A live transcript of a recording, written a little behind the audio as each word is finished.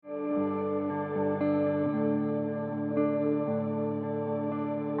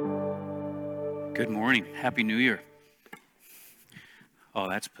Good morning. Happy New Year. Oh,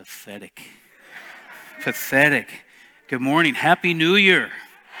 that's pathetic. Pathetic. Good morning. Happy New Year.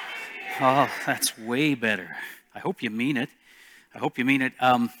 Oh, that's way better. I hope you mean it. I hope you mean it.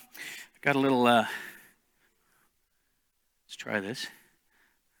 I got a little, let's try this.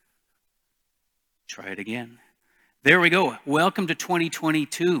 Try it again. There we go. Welcome to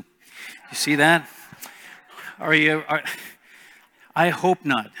 2022. You see that? I hope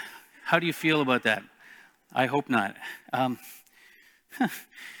not. How do you feel about that? I hope not. My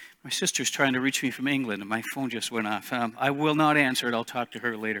sister's trying to reach me from England, and my phone just went off. I will not answer it. I'll talk to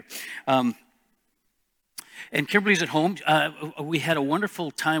her later. And Kimberly's at home. We had a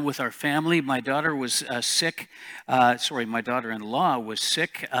wonderful time with our family. My daughter was sick. My daughter-in-law was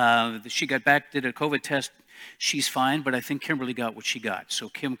sick. She got back, did a COVID test. She's fine, but I think Kimberly got what she got. So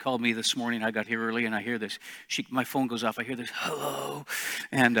Kim called me this morning. I got here early, and I hear this. My phone goes off. I hear this, hello.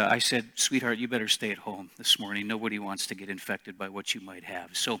 And I said, sweetheart, you better stay at home this morning. Nobody wants to get infected by what you might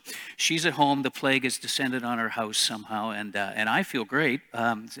have. So she's at home. The plague has descended on our house somehow, and I feel great.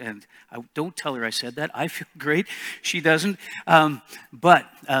 And don't tell her I said that. I feel great. She doesn't. But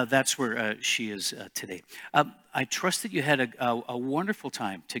that's where she is today. I trust that you had a wonderful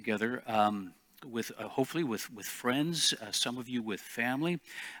time together. With hopefully with friends, some of you with family.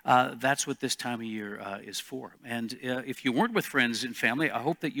 That's what this time of year is for. And if you weren't with friends and family, I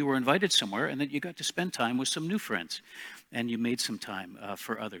hope that you were invited somewhere and that you got to spend time with some new friends and you made some time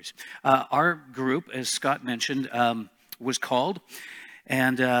for others. Our group, as Scott mentioned, was called.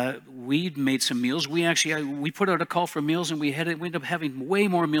 And we made some meals. We put out a call for meals, and we ended up having way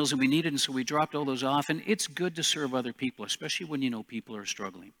more meals than we needed, and so we dropped all those off. And it's good to serve other people, especially when you know people are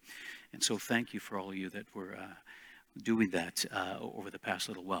struggling. And so thank you for all of you that were doing that over the past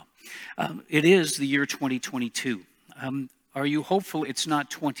little while. It is the year 2022. Are you hopeful it's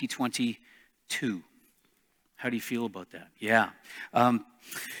not 2022? How do you feel about that? Yeah.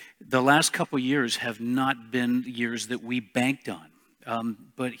 The last couple years have not been years that we banked on.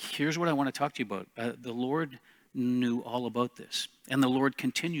 But here's what I want to talk to you about. The Lord knew all about this. And the Lord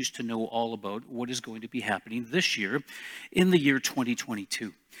continues to know all about what is going to be happening this year in the year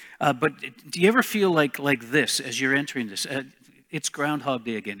 2022. But do you ever feel like this as you're entering this? It's Groundhog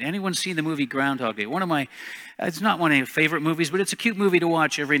Day again. Anyone seen the movie Groundhog Day? It's not one of my favorite movies, but it's a cute movie to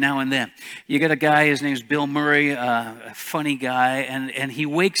watch every now and then. You got a guy, his name's Bill Murray, a funny guy, and he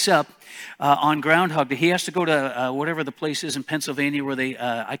wakes up on Groundhog Day. He has to go to whatever the place is in Pennsylvania where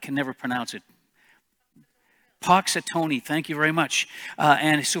I can never pronounce it. Punxsutawney, thank you very much.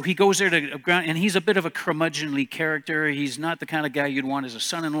 And so he goes there to ground, and he's a bit of a curmudgeonly character. He's not the kind of guy you'd want as a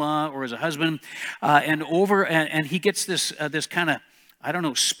son-in-law or as a husband. And he gets this kind of, I don't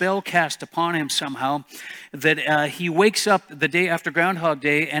know, spell cast upon him somehow that he wakes up the day after Groundhog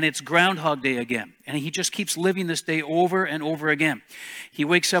Day, and it's Groundhog Day again. And he just keeps living this day over and over again. He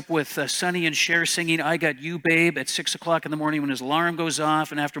wakes up with Sonny and Cher singing "I Got You, Babe" at 6 o'clock in the morning when his alarm goes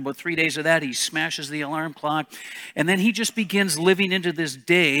off. And after about 3 days of that, he smashes the alarm clock. And then he just begins living into this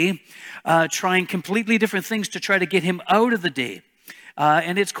day, trying completely different things to try to get him out of the day.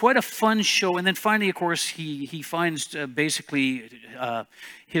 And it's quite a fun show. And then finally, of course, he finds basically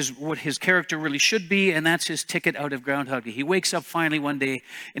what his character really should be, and that's his ticket out of Groundhog Day. He wakes up finally one day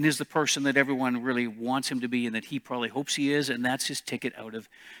and is the person that everyone really wants him to be and that he probably hopes he is, and that's his ticket out of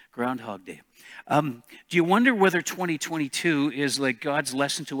Groundhog Day. Do you wonder whether 2022 is like God's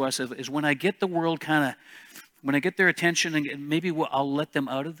lesson to us is when I get the world when I get their attention and maybe I'll let them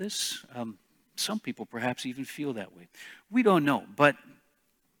out of this? Some people perhaps even feel that way. We don't know, but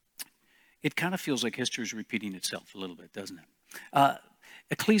it kind of feels like history is repeating itself a little bit, doesn't it?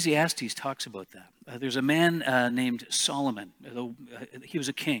 Ecclesiastes talks about that. There's a man named Solomon. He was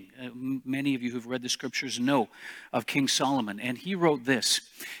a king. Many of you who've read the scriptures know of King Solomon. And he wrote this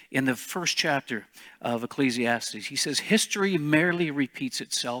in the first chapter of Ecclesiastes. He says, "History merely repeats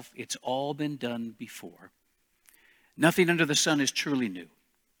itself. It's all been done before. Nothing under the sun is truly new.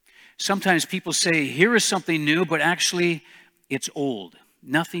 Sometimes people say, here is something new, but actually it's old.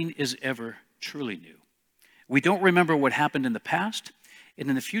 Nothing is ever truly new. We don't remember what happened in the past, and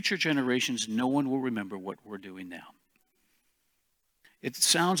in the future generations, no one will remember what we're doing now." It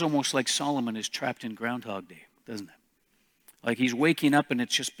sounds almost like Solomon is trapped in Groundhog Day, doesn't it? Like he's waking up and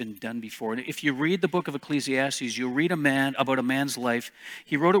it's just been done before. And if you read the book of Ecclesiastes, you'll read about a man's life.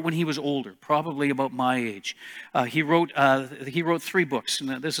 He wrote it when he was older, probably about my age. He wrote 3 books,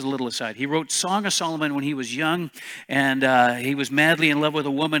 and this is a little aside. He wrote Song of Solomon when he was young, and he was madly in love with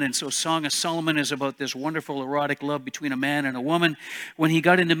a woman, and so Song of Solomon is about this wonderful erotic love between a man and a woman. When he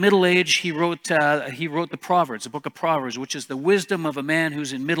got into middle age, he wrote the Proverbs, the book of Proverbs, which is the wisdom of a man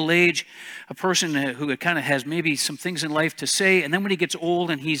who's in middle age, a person who kind of has maybe some things in life to say. And then when he gets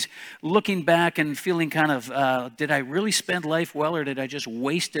old and he's looking back and feeling kind of, did I really spend life well, or did I just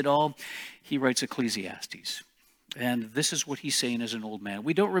waste it all? He writes Ecclesiastes. And this is what he's saying as an old man.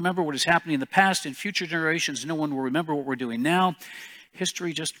 We don't remember what is happening in the past. In future generations, no one will remember what we're doing now.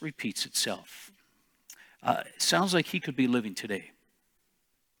 History just repeats itself. Sounds like he could be living today.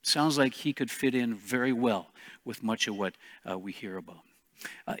 Sounds like he could fit in very well with much of what we hear about.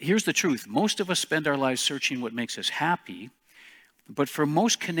 Here's the truth. Most of us spend our lives searching what makes us happy. But for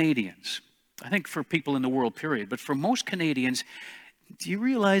most Canadians, I think for people in the world, period, but for most Canadians, do you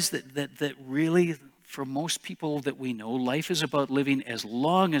realize that really, for most people that we know, life is about living as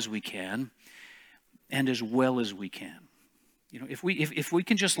long as we can and as well as we can? You know, if we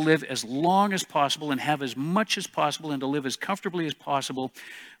can just live as long as possible and have as much as possible and to live as comfortably as possible,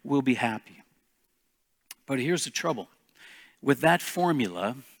 we'll be happy. But here's the trouble. With that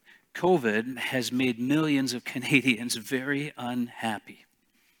formula, COVID has made millions of Canadians very unhappy.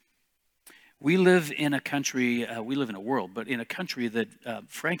 We live in a country, we live in a world, but in a country that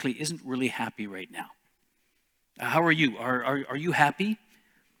frankly isn't really happy right now. How are you? Are you happy?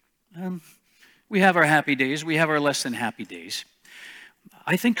 We have our happy days. We have our less than happy days.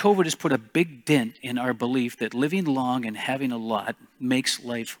 I think COVID has put a big dent in our belief that living long and having a lot makes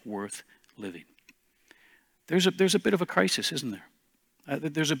life worth living. There's a bit of a crisis, isn't there?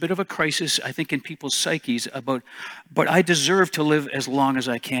 There's a bit of a crisis, I think, in people's psyches about, but I deserve to live as long as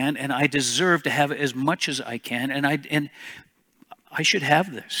I can, and I deserve to have as much as I can, and I should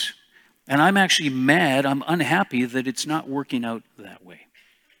have this. And I'm actually mad, I'm unhappy that it's not working out that way.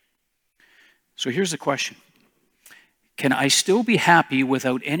 So here's the question. Can I still be happy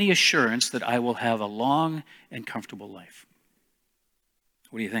without any assurance that I will have a long and comfortable life?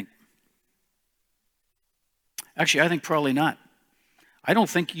 What do you think? Actually, I think probably not. I don't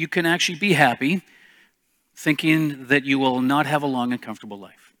think you can actually be happy thinking that you will not have a long and comfortable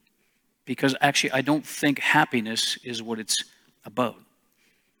life. Because actually, I don't think happiness is what it's about.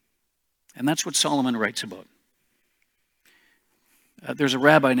 And that's what Solomon writes about. There's a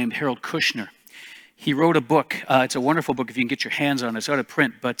rabbi named Harold Kushner. He wrote a book. It's a wonderful book if you can get your hands on it. It's out of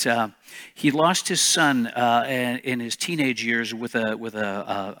print, but he lost his son in his teenage years with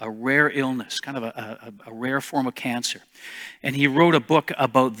a rare illness, kind of a rare form of cancer. And he wrote a book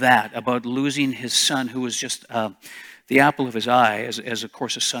about that, about losing his son, who was just the apple of his eye, as of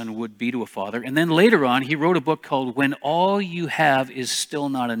course a son would be to a father. And then later on, he wrote a book called When All You Have Is Still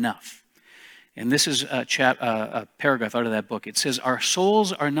Not Enough. And this is a paragraph out of that book. It says, "Our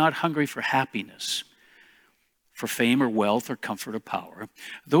souls are not hungry for happiness, for fame or wealth or comfort or power.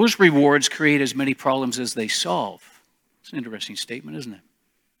 Those rewards create as many problems as they solve." It's an interesting statement, isn't it?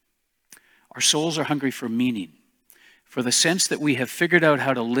 Our souls are hungry for meaning, for the sense that we have figured out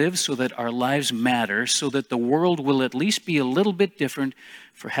how to live so that our lives matter, so that the world will at least be a little bit different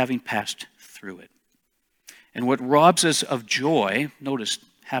for having passed through it. And what robs us of joy, notice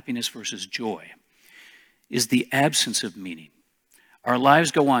happiness versus joy, is the absence of meaning. Our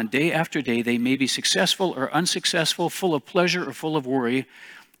lives go on day after day. They may be successful or unsuccessful, full of pleasure or full of worry,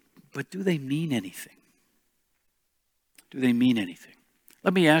 but do they mean anything? Do they mean anything?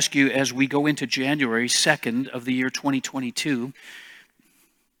 Let me ask you, as we go into January 2nd of the year 2022,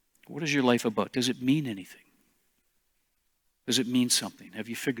 what is your life about? Does it mean anything? Does it mean something? Have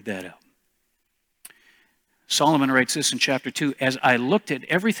you figured that out? Solomon writes this in chapter 2, "As I looked at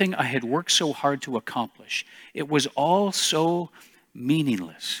everything I had worked so hard to accomplish, it was all so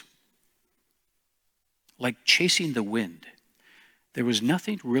meaningless, like chasing the wind. There was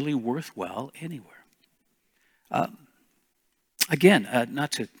nothing really worthwhile anywhere." Again,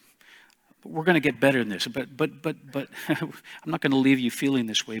 we're going to get better in this, but I'm not going to leave you feeling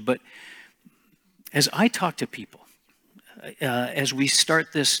this way. But as I talk to people, as we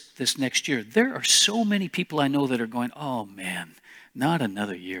start this next year, there are so many people I know that are going, "Oh man, not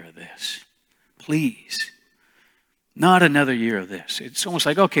another year of this. Please. Not another year of this." It's almost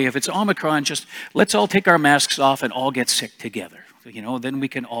like, okay, if it's Omicron, just let's all take our masks off and all get sick together. You know, then we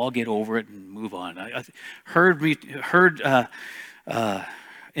can all get over it and move on. I heard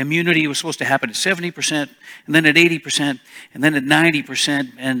immunity was supposed to happen at 70%, and then at 80%, and then at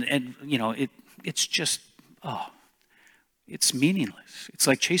 90%, and you know, it's just, it's meaningless. It's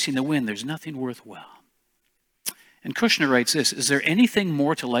like chasing the wind. There's nothing worthwhile. And Kushner writes this: is there anything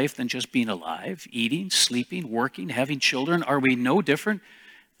more to life than just being alive, eating, sleeping, working, having children? Are we no different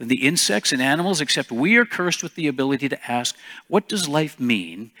than the insects and animals, except we are cursed with the ability to ask, what does life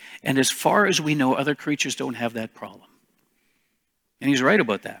mean? And as far as we know, other creatures don't have that problem. And he's right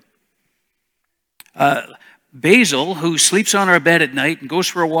about that. Basil, who sleeps on our bed at night and goes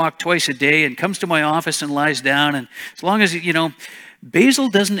for a walk twice a day and comes to my office and lies down, and as long as, Basil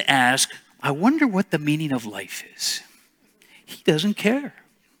doesn't ask, I wonder what the meaning of life is. He doesn't care.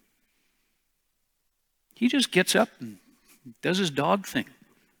 He just gets up and does his dog thing.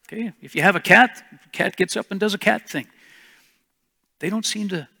 Okay? If you have a cat, the cat gets up and does a cat thing. They don't seem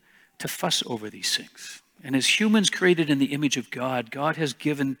to fuss over these things. And as humans created in the image of God, God has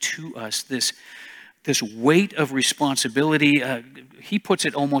given to us this weight of responsibility. He puts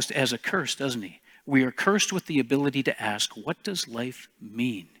it almost as a curse, doesn't he? We are cursed with the ability to ask, what does life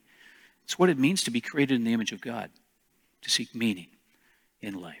mean? It's what it means to be created in the image of God, to seek meaning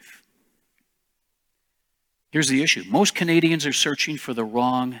in life. Here's the issue. Most Canadians are searching for the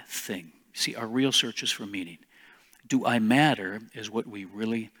wrong thing. See, our real search is for meaning. Do I matter is what we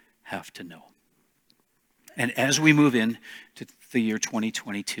really have to know. And as we move into the year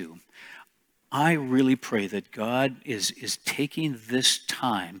 2022, I really pray that God is taking this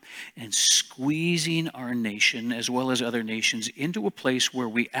time and squeezing our nation, as well as other nations, into a place where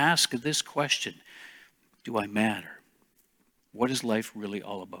we ask this question: do I matter? What is life really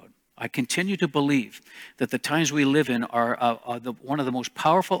all about? I continue to believe that the times we live in are one of the most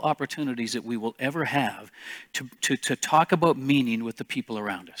powerful opportunities that we will ever have to talk about meaning with the people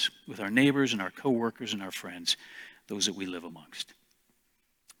around us, with our neighbors and our coworkers and our friends, those that we live amongst.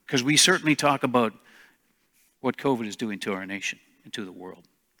 Because we certainly talk about what COVID is doing to our nation and to the world.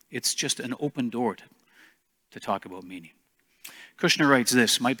 It's just an open door to talk about meaning. Kushner writes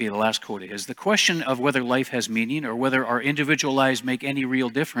this, might be the last quote is, the question of whether life has meaning or whether our individual lives make any real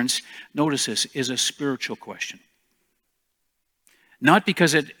difference, notice this, is a spiritual question. Not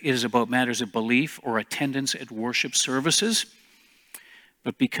because it is about matters of belief or attendance at worship services,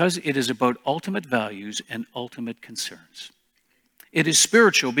 but because it is about ultimate values and ultimate concerns. It is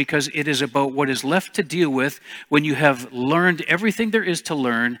spiritual because it is about what is left to deal with when you have learned everything there is to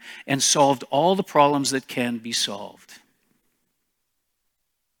learn and solved all the problems that can be solved.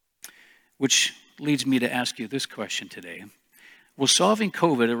 Which leads me to ask you this question today. Will solving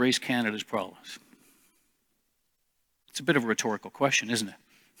COVID erase Canada's problems? It's a bit of a rhetorical question, isn't it?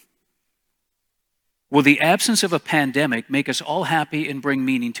 Will the absence of a pandemic make us all happy and bring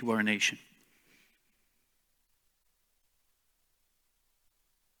meaning to our nation?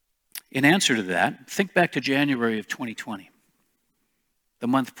 In answer to that, think back to January of 2020, the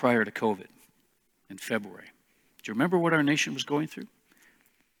month prior to COVID, in February. Do you remember what our nation was going through?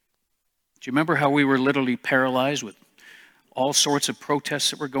 Do you remember how we were literally paralyzed with all sorts of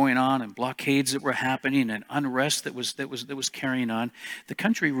protests that were going on and blockades that were happening and unrest that was carrying on? The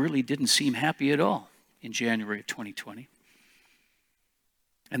country really didn't seem happy at all in January of 2020.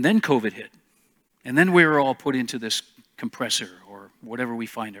 And then COVID hit. And then we were all put into this compressor or whatever we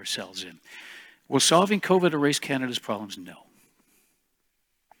find ourselves in. Will solving COVID erase Canada's problems? No.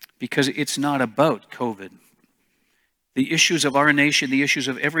 Because it's not about COVID. The issues of our nation, the issues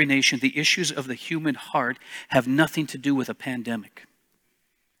of every nation, the issues of the human heart have nothing to do with a pandemic.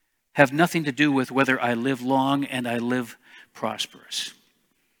 Have nothing to do with whether I live long and I live prosperous.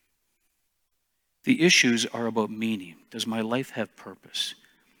 The issues are about meaning. Does my life have purpose?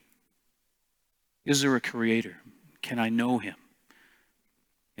 Is there a creator? Can I know him?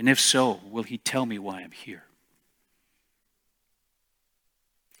 And if so, will he tell me why I'm here?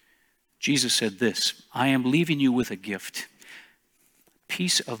 Jesus said this, I am leaving you with a gift,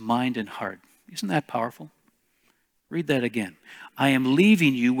 peace of mind and heart. Isn't that powerful? Read that again. I am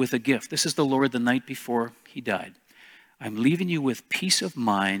leaving you with a gift. This is the Lord the night before he died. I'm leaving you with peace of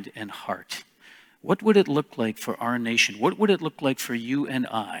mind and heart. What would it look like for our nation? What would it look like for you and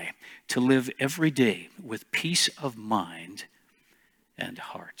I to live every day with peace of mind and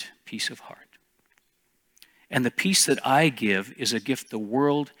heart? Peace of heart. And the peace that I give is a gift the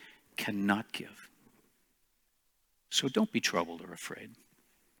world cannot give. So don't be troubled or afraid.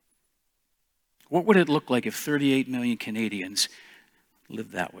 What would it look like if 38 million Canadians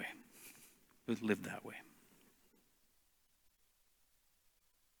lived that way? Lived that way.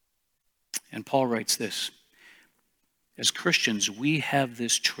 And Paul writes this, As Christians, we have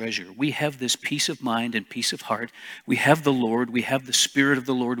this treasure. We have this peace of mind and peace of heart. We have the Lord. We have the Spirit of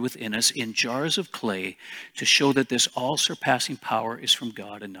the Lord within us in jars of clay to show that this all-surpassing power is from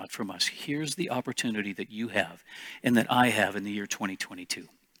God and not from us. Here's the opportunity that you have and that I have in the year 2022.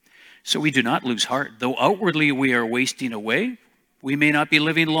 So we do not lose heart. Though outwardly we are wasting away, we may not be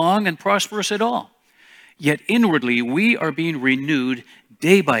living long and prosperous at all. Yet inwardly we are being renewed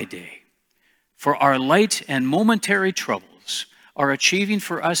day by day. For our light and momentary troubles are achieving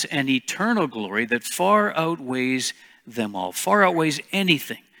for us an eternal glory that far outweighs them all, far outweighs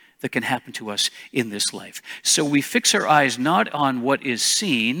anything that can happen to us in this life. So we fix our eyes not on what is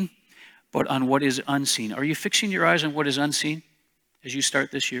seen, but on what is unseen. Are you fixing your eyes on what is unseen as you start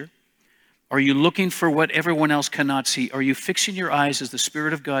this year? Are you looking for what everyone else cannot see? Are you fixing your eyes as the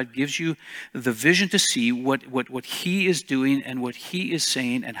Spirit of God gives you the vision to see what He is doing and what He is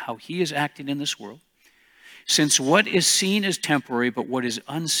saying and how He is acting in this world? Since what is seen is temporary, but what is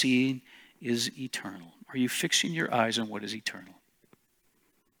unseen is eternal. Are you fixing your eyes on what is eternal?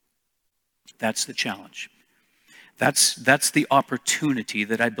 That's the challenge. That's the opportunity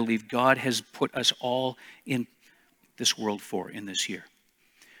that I believe God has put us all in this world for in this year.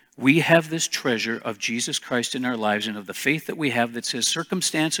 We have this treasure of Jesus Christ in our lives and of the faith that we have that says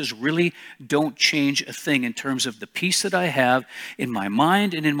circumstances really don't change a thing in terms of the peace that I have in my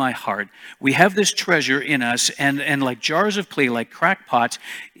mind and in my heart. We have this treasure in us, and like jars of clay, like crackpots,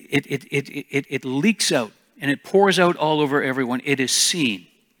 it leaks out and it pours out all over everyone. It is seen.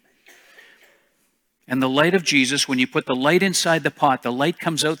 And the light of Jesus, when you put the light inside the pot, the light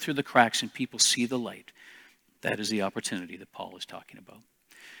comes out through the cracks and people see the light. That is the opportunity that Paul is talking about.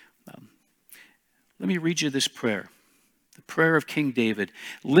 Let me read you this prayer, the prayer of King David.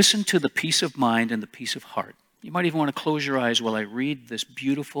 Listen to the peace of mind and the peace of heart. You might even want to close your eyes while I read this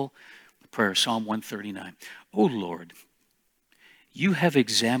beautiful prayer, Psalm 139. O Lord, you have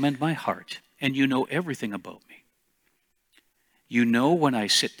examined my heart, and you know everything about me. You know when I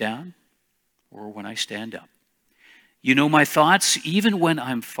sit down or when I stand up. You know my thoughts even when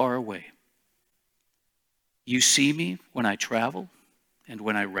I'm far away. You see me when I travel and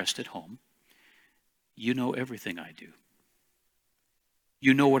when I rest at home. You know everything I do.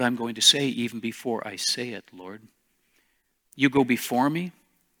 You know what I'm going to say even before I say it, Lord. You go before me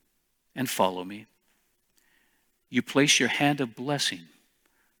and follow me. You place your hand of blessing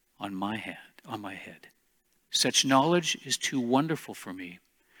on my head. Such knowledge is too wonderful for me,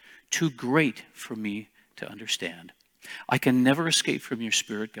 too great for me to understand. I can never escape from your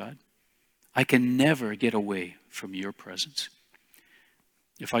Spirit, God. I can never get away from your presence.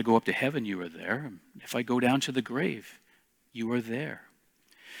 If I go up to heaven, you are there. If I go down to the grave, you are there.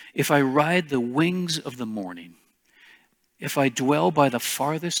 If I ride the wings of the morning, if I dwell by the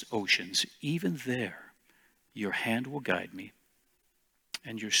farthest oceans, even there, your hand will guide me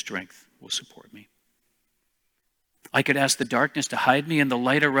and your strength will support me. I could ask the darkness to hide me and the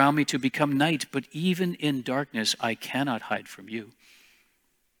light around me to become night, but even in darkness, I cannot hide from you.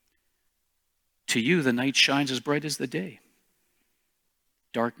 To you, the night shines as bright as the day.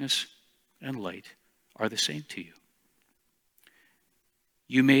 Darkness and light are the same to you.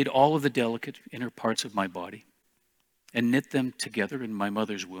 You made all of the delicate inner parts of my body and knit them together in my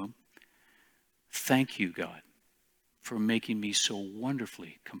mother's womb. Thank you, God, for making me so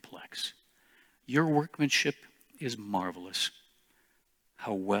wonderfully complex. Your workmanship is marvelous.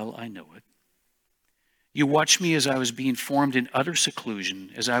 How well I know it. You watched me as I was being formed in utter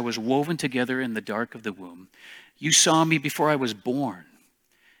seclusion, as I was woven together in the dark of the womb. You saw me before I was born,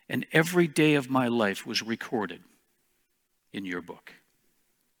 and every day of my life was recorded in your book.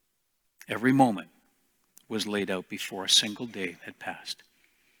 Every moment was laid out before a single day had passed.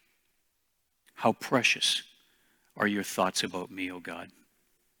 How precious are your thoughts about me, O God.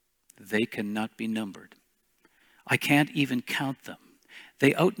 They cannot be numbered. I can't even count them.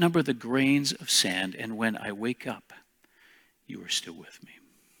 They outnumber the grains of sand, and when I wake up, you are still with me.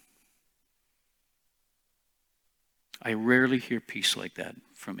 I rarely hear peace like that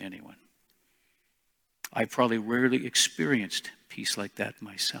from anyone. I probably rarely experienced peace like that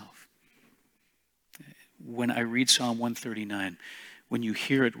myself. When I read Psalm 139, when you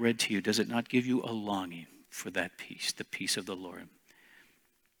hear it read to you, does it not give you a longing for that peace, the peace of the Lord?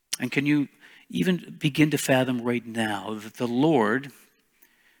 And can you even begin to fathom right now that the Lord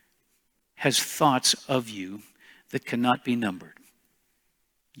has thoughts of you that cannot be numbered?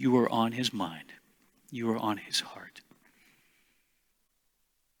 You are on his mind. You are on his heart.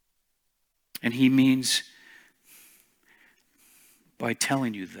 And he means by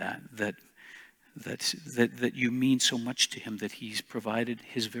telling you that you mean so much to him that he's provided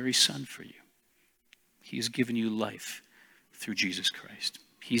his very son for you. He has given you life. through Jesus Christ.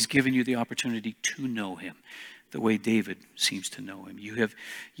 He's given you the opportunity to know him the way David seems to know him.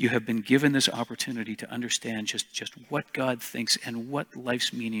 You have been given this opportunity to understand just what God thinks and what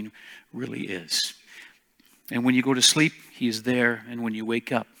life's meaning really is. And when you go to sleep, he is there. And when you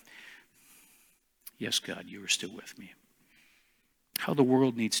wake up, yes, God, you are still with me. How the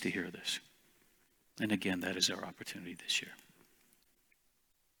world needs to hear this. And again, that is our opportunity this year.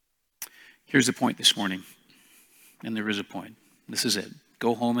 Here's the point this morning. And there is a point. This is it.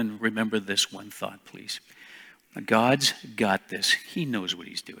 Go home and remember this one thought, please. God's got this. He knows what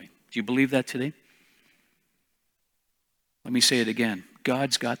he's doing. Do you believe that today? Let me say it again.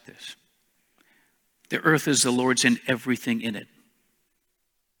 God's got this. The earth is the Lord's and everything in it.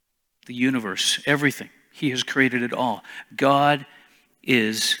 The universe, everything. He has created it all. God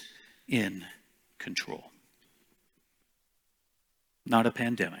is in control. Not a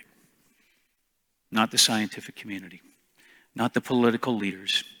pandemic. Not the scientific community. Not the political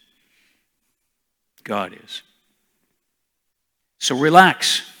leaders. God is. So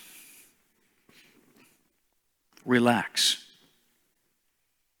relax. Relax.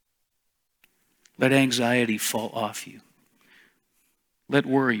 Let anxiety fall off you. Let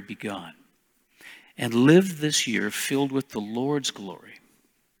worry be gone. And live this year filled with the Lord's glory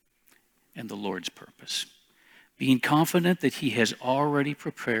and the Lord's purpose. Being confident that he has already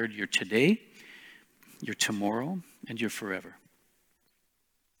prepared your today, your tomorrow, and your forever.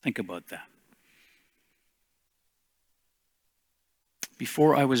 Think about that.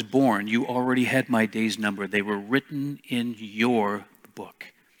 Before I was born, you already had my days numbered. They were written in your book.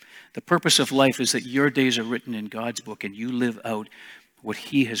 The purpose of life is that your days are written in God's book and you live out what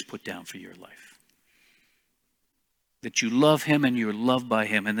he has put down for your life. That you love him and you're loved by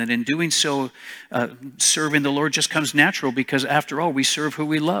him. And then in doing so, serving the Lord just comes natural because after all, we serve who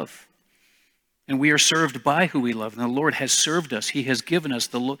we love. And we are served by who we love. And the Lord has served us. He has given us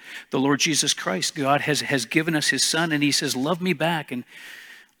the Lord Jesus Christ. God has given us his son and he says, love me back and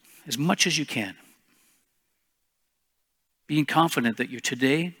as much as you can. Being confident that your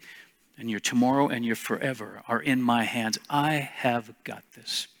today and your tomorrow and your forever are in my hands. I have got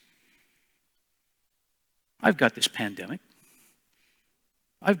this. I've got this pandemic.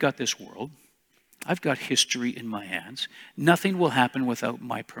 I've got this world. I've got history in my hands. Nothing will happen without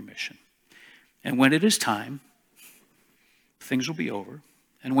my permission. And when it is time, things will be over.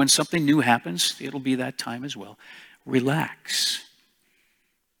 And when something new happens, it'll be that time as well. Relax.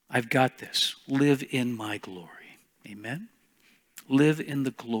 I've got this. Live in my glory. Amen? Live in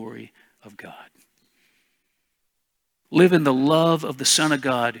the glory of God. Live in the love of the Son of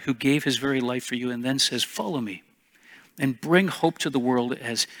God who gave his very life for you and then says, follow me and bring hope to the world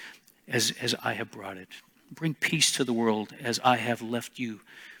as I have brought it. Bring peace to the world as I have left you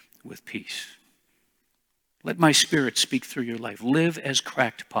with peace. Let my spirit speak through your life. Live as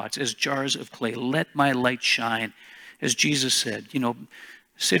cracked pots, as jars of clay. Let my light shine. As Jesus said,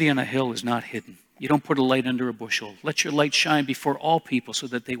 city on a hill is not hidden. You don't put a light under a bushel. Let your light shine before all people so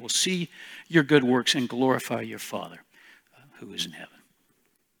that they will see your good works and glorify your Father who is in heaven.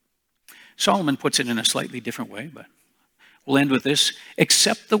 Solomon puts it in a slightly different way, but we'll end with this.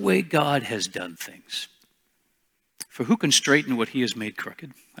 Accept the way God has done things. For who can straighten what he has made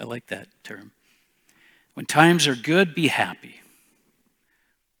crooked? I like that term. When times are good, be happy.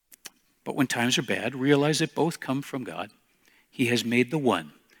 But when times are bad, realize that both come from God. He has made the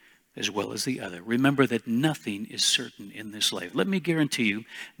one as well as the other. Remember that nothing is certain in this life. Let me guarantee you,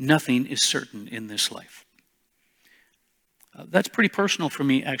 nothing is certain in this life. That's pretty personal for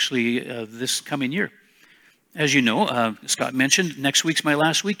me, actually, this coming year. As you know, Scott mentioned, next week's my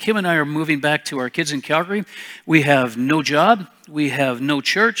last week. Kim and I are moving back to our kids in Calgary. We have no job. We have no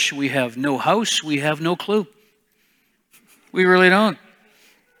church. We have no house. We have no clue. We really don't.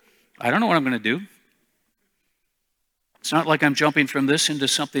 I don't know what I'm going to do. It's not like I'm jumping from this into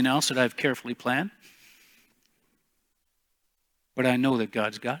something else that I've carefully planned. But I know that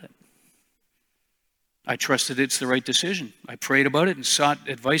God's got it. I trusted it's the right decision. I prayed about it and sought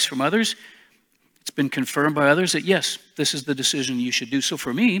advice from others. It's been confirmed by others that, yes, this is the decision you should do. So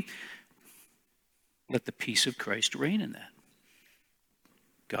for me, let the peace of Christ reign in that.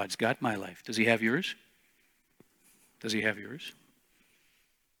 God's got my life. Does he have yours? Does he have yours?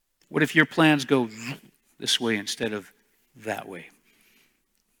 What if your plans go this way instead of that way?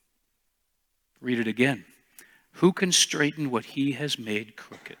 Read it again. Who can straighten what he has made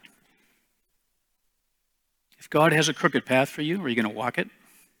crooked? If God has a crooked path for you, are you going to walk it?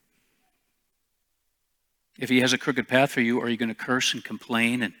 If he has a crooked path for you, are you going to curse and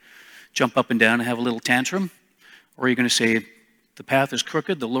complain and jump up and down and have a little tantrum? Or are you going to say, the path is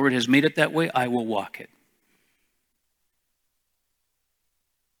crooked, the Lord has made it that way, I will walk it?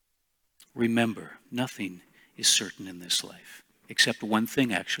 remember, nothing is certain in this life, except one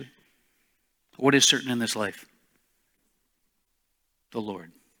thing, actually. What is certain in this life? The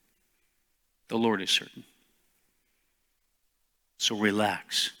Lord. The Lord is certain. So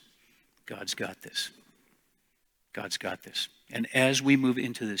relax. God's got this. God's got this. And as we move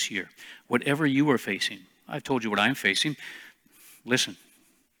into this year, whatever you are facing, I've told you what I'm facing. Listen,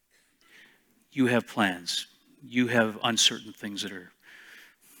 you have plans. You have uncertain things that are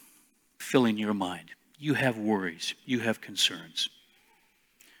filling your mind. You have worries. You have concerns.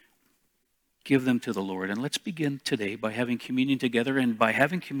 Give them to the Lord. And let's begin today by having communion together. And by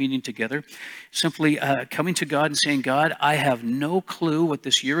having communion together, simply coming to God and saying, God, I have no clue what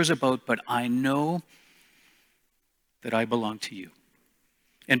this year is about, but I know that I belong to you.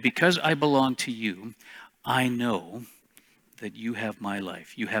 And because I belong to you, I know that you have my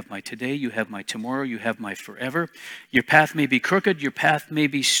life. You have my today, you have my tomorrow, you have my forever. Your path may be crooked, your path may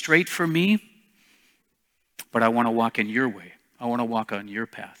be straight for me, but I want to walk in your way. I want to walk on your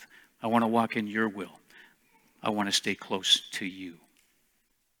path. I want to walk in your will. I want to stay close to you.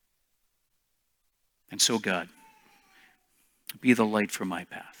 And so, God, be the light for my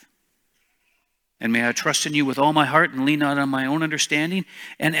path. And may I trust in you with all my heart and lean not on my own understanding.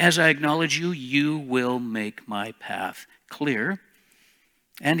 And as I acknowledge you, you will make my path clear.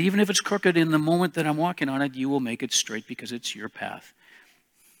 And even if it's crooked in the moment that I'm walking on it, you will make it straight because it's your path.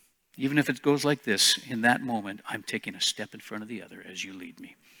 Even if it goes like this, in that moment, I'm taking a step in front of the other as you lead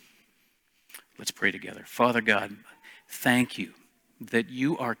me. Let's pray together. Father God, thank you that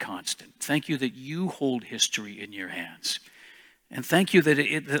you are constant. Thank you that you hold history in your hands. And thank you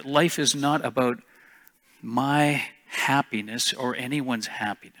that life is not about my happiness or anyone's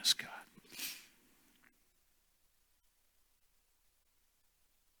happiness, God.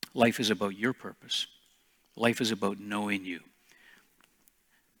 Life is about your purpose. Life is about knowing you,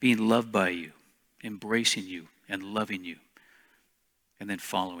 being loved by you, embracing you and loving you, and then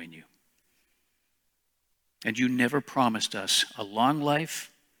following you. And you never promised us a long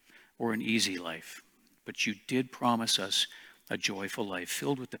life or an easy life, but you did promise us a joyful life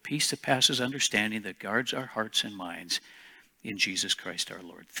filled with the peace that passes understanding that guards our hearts and minds in Jesus Christ our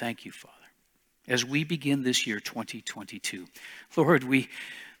Lord. Thank you, Father. As we begin this year, 2022, Lord,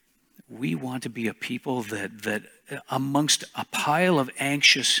 we want to be a people that amongst a pile of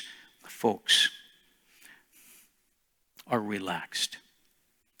anxious folks are relaxed.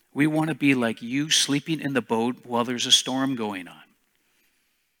 We want to be like you sleeping in the boat while there's a storm going on.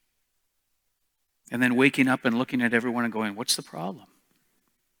 And then waking up and looking at everyone and going, what's the problem?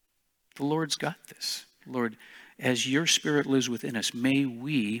 The Lord's got this. Lord, as your Spirit lives within us, may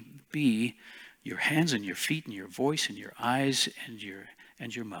we be your hands and your feet and your voice and your eyes and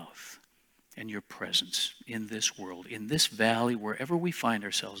your mouth and your presence in this world, in this valley, wherever we find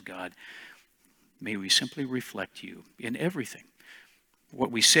ourselves, God. May we simply reflect you in everything.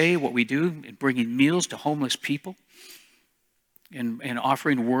 What we say, what we do, in bringing meals to homeless people, and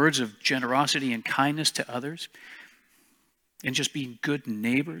offering words of generosity and kindness to others, and just being good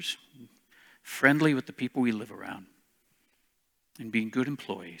neighbors, friendly with the people we live around, and being good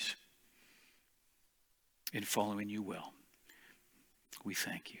employees, and following you well. We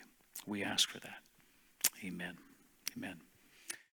thank you. We ask for that. Amen. Amen.